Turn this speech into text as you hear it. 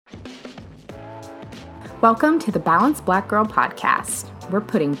Welcome to the Balanced Black Girl podcast. We're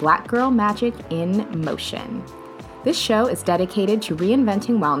putting Black girl magic in motion. This show is dedicated to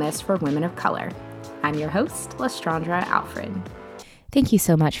reinventing wellness for women of color. I'm your host, Lestrandra Alfred. Thank you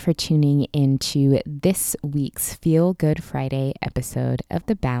so much for tuning into this week's Feel Good Friday episode of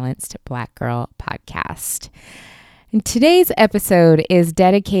the Balanced Black Girl podcast. And today's episode is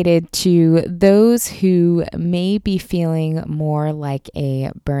dedicated to those who may be feeling more like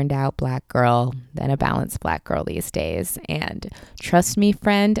a burned out black girl than a balanced black girl these days. And trust me,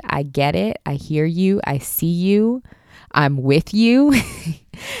 friend, I get it. I hear you. I see you. I'm with you.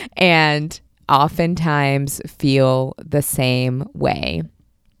 And oftentimes feel the same way.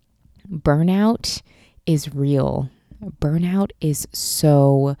 Burnout is real. Burnout is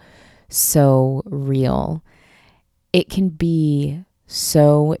so real. It can be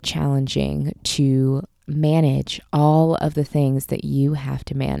so challenging to manage all of the things that you have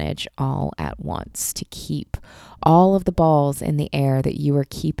to manage all at once, to keep all of the balls in the air that you are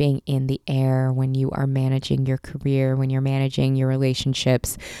keeping in the air when you are managing your career, when you're managing your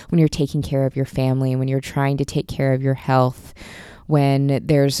relationships, when you're taking care of your family, when you're trying to take care of your health, when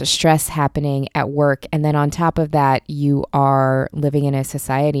there's stress happening at work. And then on top of that, you are living in a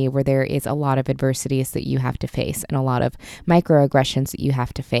society where there is a lot of adversities that you have to face and a lot of microaggressions that you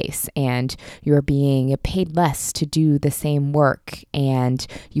have to face. And you're being paid less to do the same work. And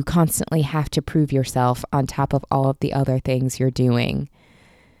you constantly have to prove yourself on top of all of the other things you're doing.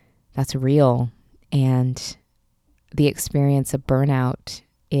 That's real. And the experience of burnout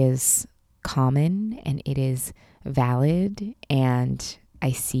is common and it is valid, and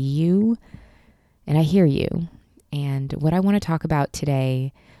I see you and I hear you. And what I want to talk about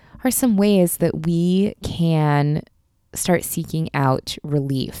today are some ways that we can start seeking out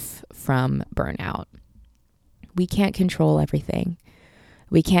relief from burnout. We can't control everything.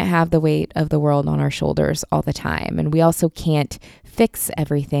 We can't have the weight of the world on our shoulders all the time. And we also can't fix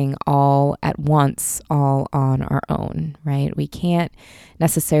everything all at once, all on our own, right? We can't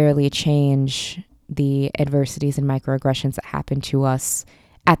necessarily change the adversities and microaggressions that happen to us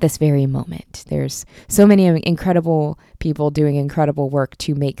at this very moment. There's so many incredible people doing incredible work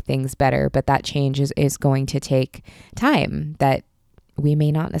to make things better, but that change is going to take time that we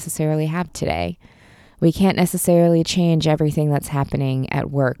may not necessarily have today. We can't necessarily change everything that's happening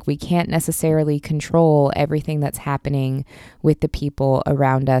at work. We can't necessarily control everything that's happening with the people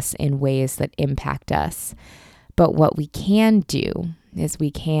around us in ways that impact us. But what we can do is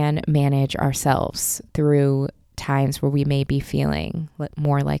we can manage ourselves through times where we may be feeling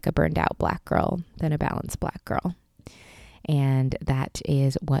more like a burned out black girl than a balanced black girl. And that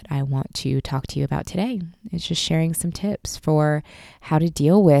is what I want to talk to you about today. It's just sharing some tips for how to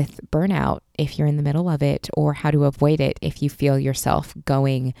deal with burnout if you're in the middle of it, or how to avoid it if you feel yourself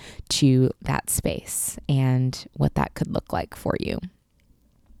going to that space, and what that could look like for you.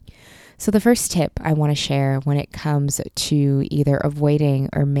 So the first tip I want to share when it comes to either avoiding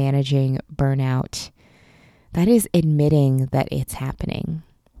or managing burnout, that is admitting that it's happening.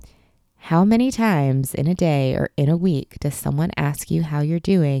 How many times in a day or in a week does someone ask you how you're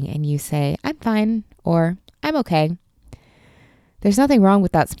doing and you say, I'm fine, or I'm okay? There's nothing wrong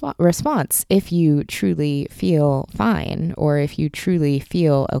with that response if you truly feel fine or if you truly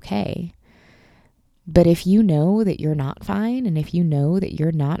feel okay. But if you know that you're not fine and if you know that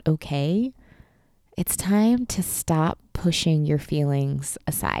you're not okay, it's time to stop pushing your feelings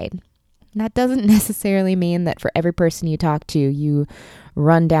aside. And that doesn't necessarily mean that for every person you talk to, you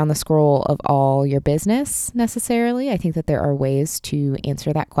run down the scroll of all your business necessarily. I think that there are ways to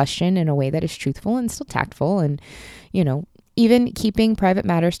answer that question in a way that is truthful and still tactful, and, even keeping private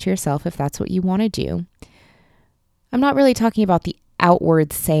matters to yourself if that's what you want to do. I'm not really talking about the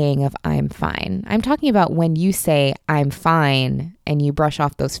outward saying of I'm fine. I'm talking about when you say I'm fine and you brush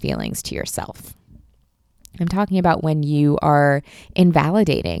off those feelings to yourself. I'm talking about when you are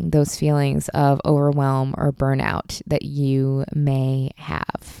invalidating those feelings of overwhelm or burnout that you may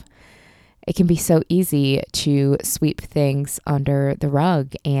have. It can be so easy to sweep things under the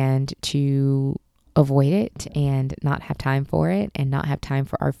rug and to avoid it and not have time for it and not have time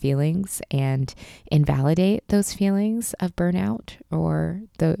for our feelings and invalidate those feelings of burnout or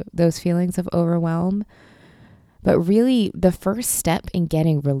those feelings of overwhelm. But really, the first step in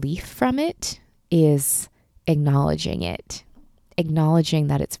getting relief from it is acknowledging it, acknowledging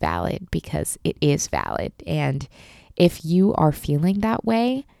that it's valid, because it is valid. And if you are feeling that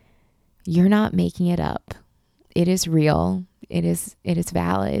way, you're not making it up. It is real. It is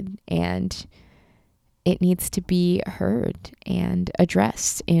valid, and it needs to be heard and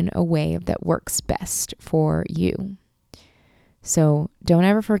addressed in a way that works best for you. So don't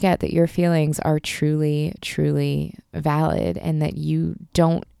ever forget that your feelings are truly, truly valid and that you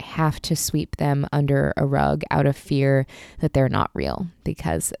don't have to sweep them under a rug out of fear that they're not real,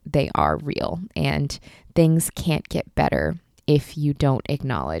 because they are real and things can't get better if you don't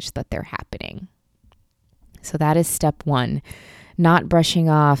acknowledge that they're happening. So that is step one. Not brushing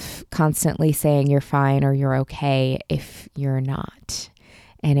off, constantly saying you're fine or you're okay if you're not.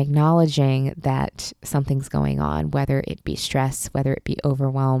 And acknowledging that something's going on, whether it be stress, whether it be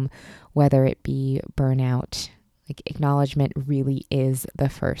overwhelm, whether it be burnout. Like, acknowledgement really is the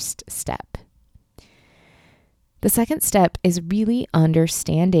first step. The second step is really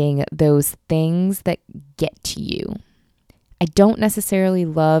understanding those things that get to you. I don't necessarily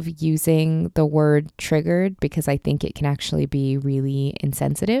love using the word triggered because I think it can actually be really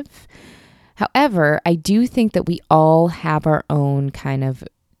insensitive. However, I do think that we all have our own kind of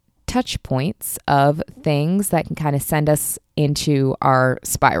touch points of things that can kind of send us into our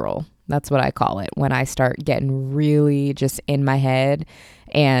spiral. That's what I call it when I start getting really just in my head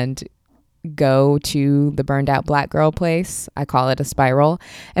and go to the burned out Black girl place. I call it a spiral.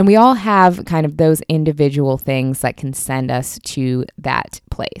 And we all have kind of those individual things that can send us to that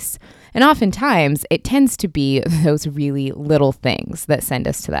place. And oftentimes it tends to be those really little things that send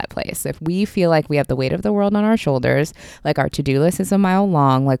us to that place. If we feel like we have the weight of the world on our shoulders, like our to-do list is a mile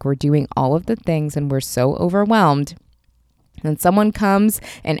long, like we're doing all of the things and we're so overwhelmed, and someone comes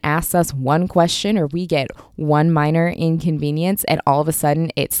and asks us one question or we get one minor inconvenience and all of a sudden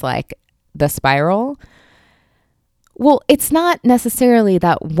it's like the spiral. Well, it's not necessarily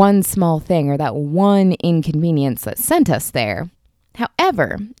that one small thing or that one inconvenience that sent us there.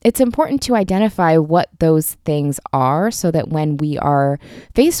 However, it's important to identify what those things are so that when we are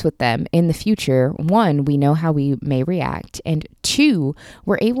faced with them in the future, one, we know how we may react, and two,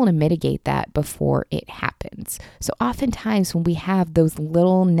 we're able to mitigate that before it happens. So oftentimes when we have those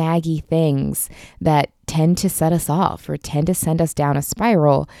little naggy things that tend to set us off or tend to send us down a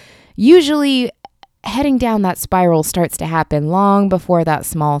spiral, usually heading down that spiral starts to happen long before that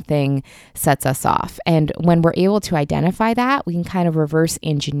small thing sets us off. And when we're able to identify that, we can kind of reverse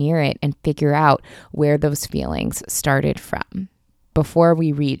engineer it and figure out where those feelings started from before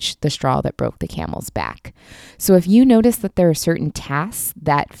we reach the straw that broke the camel's back. So if you notice that there are certain tasks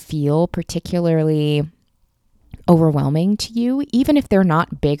that feel particularly overwhelming to you, even if they're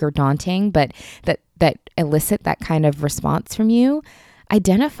not big or daunting, but that elicit that kind of response from you,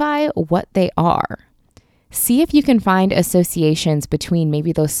 identify what they are. See if you can find associations between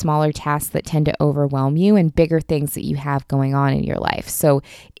maybe those smaller tasks that tend to overwhelm you and bigger things that you have going on in your life. So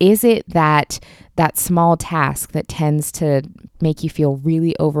is it that small task that tends to make you feel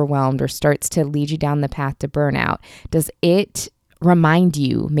really overwhelmed or starts to lead you down the path to burnout? Does it remind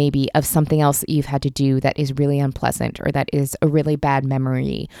you maybe of something else that you've had to do that is really unpleasant or that is a really bad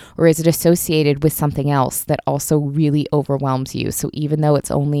memory? Or is it associated with something else that also really overwhelms you? So even though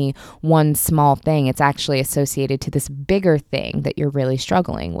it's only one small thing, it's actually associated to this bigger thing that you're really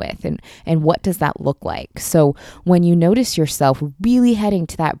struggling with. And what does that look like? So when you notice yourself really heading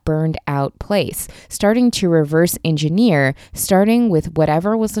to that burned out place, starting to reverse engineer, starting with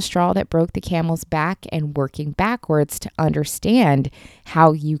whatever was the straw that broke the camel's back and working backwards to understand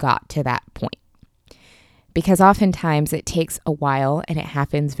how you got to that point. Because oftentimes it takes a while and it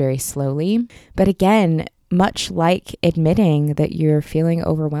happens very slowly. But again, much like admitting that you're feeling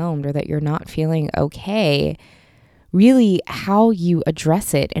overwhelmed or that you're not feeling okay, really how you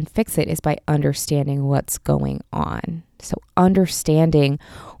address it and fix it is by understanding what's going on. So understanding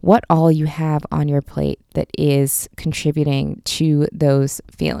what all you have on your plate that is contributing to those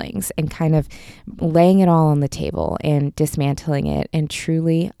feelings and kind of laying it all on the table and dismantling it and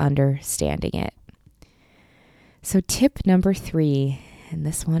truly understanding it. So tip number 3, and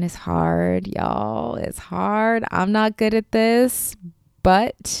this one is hard, y'all. It's hard. I'm not good at this,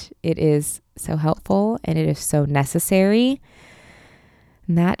 but it is so helpful and it is so necessary.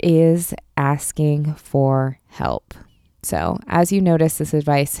 And that is asking for help. So as you notice, this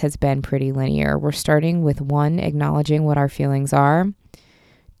advice has been pretty linear. We're starting with 1, acknowledging what our feelings are.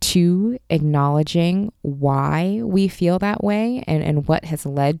 2, acknowledging why we feel that way and what has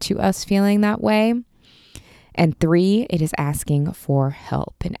led to us feeling that way. And 3, it is asking for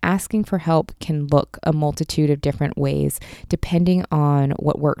help. And asking for help can look a multitude of different ways, depending on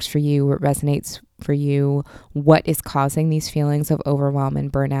what works for you, what resonates for you, what is causing these feelings of overwhelm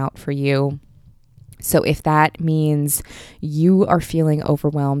and burnout for you. So if that means you are feeling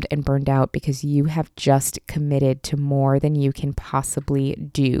overwhelmed and burned out because you have just committed to more than you can possibly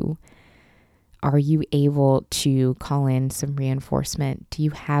do, Are you able to call in some reinforcement? Do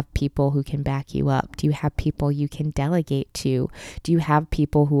you have people who can back you up? Do you have people you can delegate to? Do you have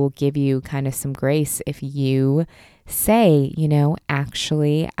people who will give you kind of some grace if you say,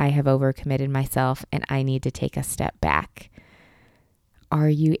 actually, I have overcommitted myself and I need to take a step back? Are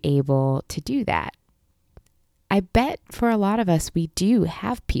you able to do that? I bet for a lot of us, we do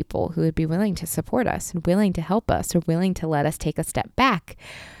have people who would be willing to support us and willing to help us or willing to let us take a step back.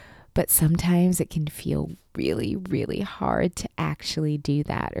 But sometimes it can feel really, really hard to actually do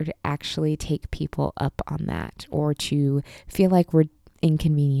that, or to actually take people up on that, or to feel like we're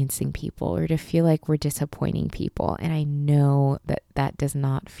inconveniencing people, or to feel like we're disappointing people. And I know that that does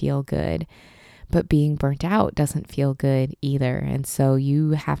not feel good, but being burnt out doesn't feel good either. And so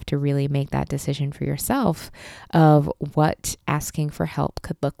you have to really make that decision for yourself of what asking for help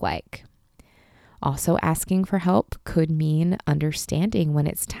could look like. Also, asking for help could mean understanding when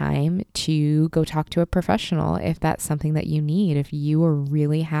it's time to go talk to a professional if that's something that you need. If you are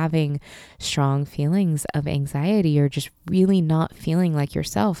really having strong feelings of anxiety or just really not feeling like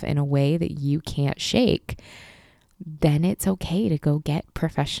yourself in a way that you can't shake, then it's okay to go get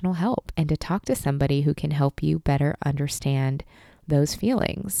professional help and to talk to somebody who can help you better understand those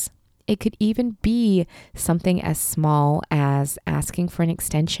feelings. It could even be something as small as asking for an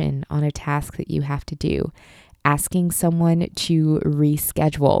extension on a task that you have to do, asking someone to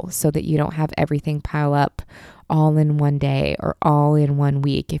reschedule so that you don't have everything pile up all in one day or all in 1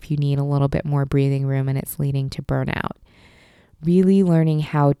 week if you need a little bit more breathing room and it's leading to burnout. Really learning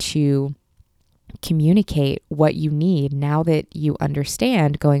how to communicate what you need now that you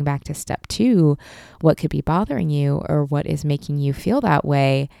understand, going back to step 2, what could be bothering you or what is making you feel that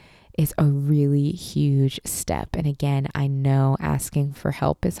way is a really huge step. And again, I know asking for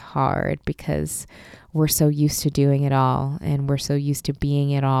help is hard because we're so used to doing it all and we're so used to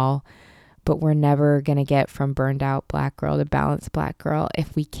being it all, but we're never going to get from burned out Black girl to balanced Black girl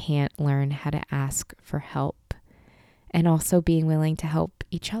if we can't learn how to ask for help. And also being willing to help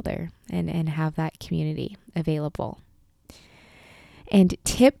each other and have that community available. And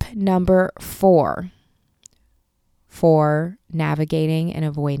tip number 4 for navigating and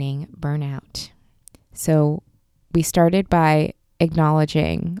avoiding burnout. So we started by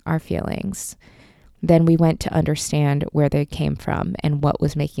acknowledging our feelings. Then we went to understand where they came from and what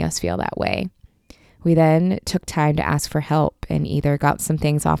was making us feel that way. We then took time to ask for help and either got some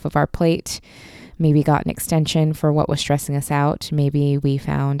things off of our plate, maybe got an extension for what was stressing us out. Maybe we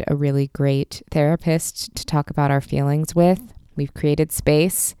found a really great therapist to talk about our feelings with. We've created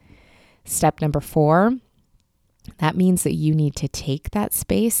space. Step number 4, that means that you need to take that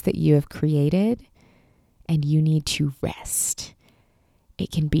space that you have created and you need to rest.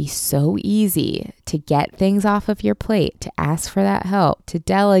 It can be so easy to get things off of your plate, to ask for that help, to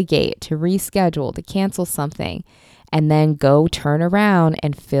delegate, to reschedule, to cancel something, and then go turn around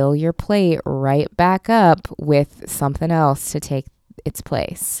and fill your plate right back up with something else to take its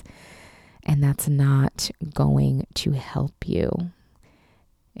place. And that's not going to help you.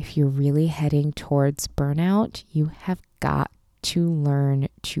 If you're really heading towards burnout, you have got to learn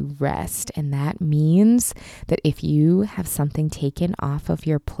to rest. And that means that if you have something taken off of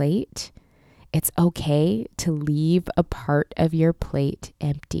your plate, it's okay to leave a part of your plate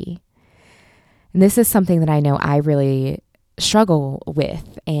empty. And this is something that I know I really struggle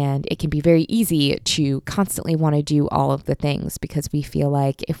with, and it can be very easy to constantly want to do all of the things because we feel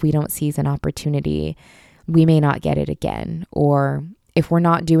like if we don't seize an opportunity, we may not get it again. Or if we're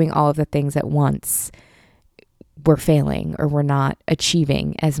not doing all of the things at once, we're failing or we're not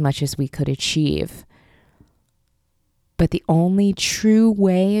achieving as much as we could achieve. But the only true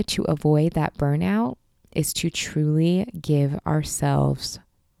way to avoid that burnout is to truly give ourselves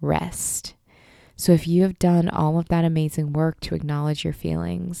rest. So if you have done all of that amazing work to acknowledge your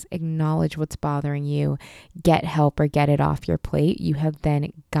feelings, acknowledge what's bothering you, get help or get it off your plate, you have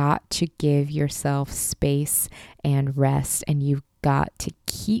then got to give yourself space and rest, and you've got to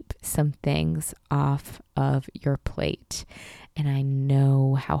keep some things off of your plate. And I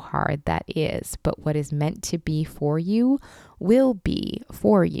know how hard that is, but what is meant to be for you will be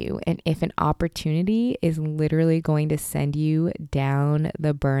for you. And if an opportunity is literally going to send you down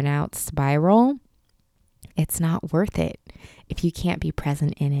the burnout spiral, it's not worth it if you can't be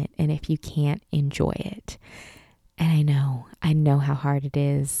present in it and if you can't enjoy it. And I know how hard it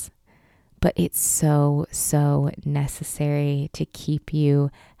is, but it's so, so necessary to keep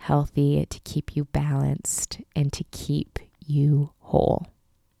you healthy, to keep you balanced, and to keep you whole.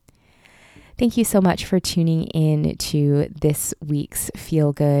 Thank you so much for tuning in to this week's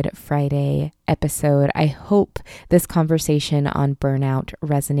Feel Good Friday episode. I hope this conversation on burnout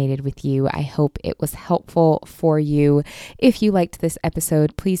resonated with you. I hope it was helpful for you. If you liked this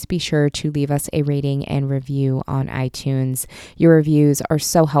episode, please be sure to leave us a rating and review on iTunes. Your reviews are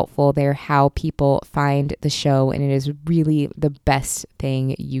so helpful. They're how people find the show, and it is really the best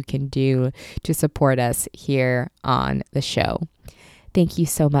thing you can do to support us here on the show. Thank you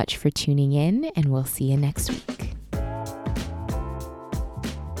so much for tuning in, and we'll see you next week.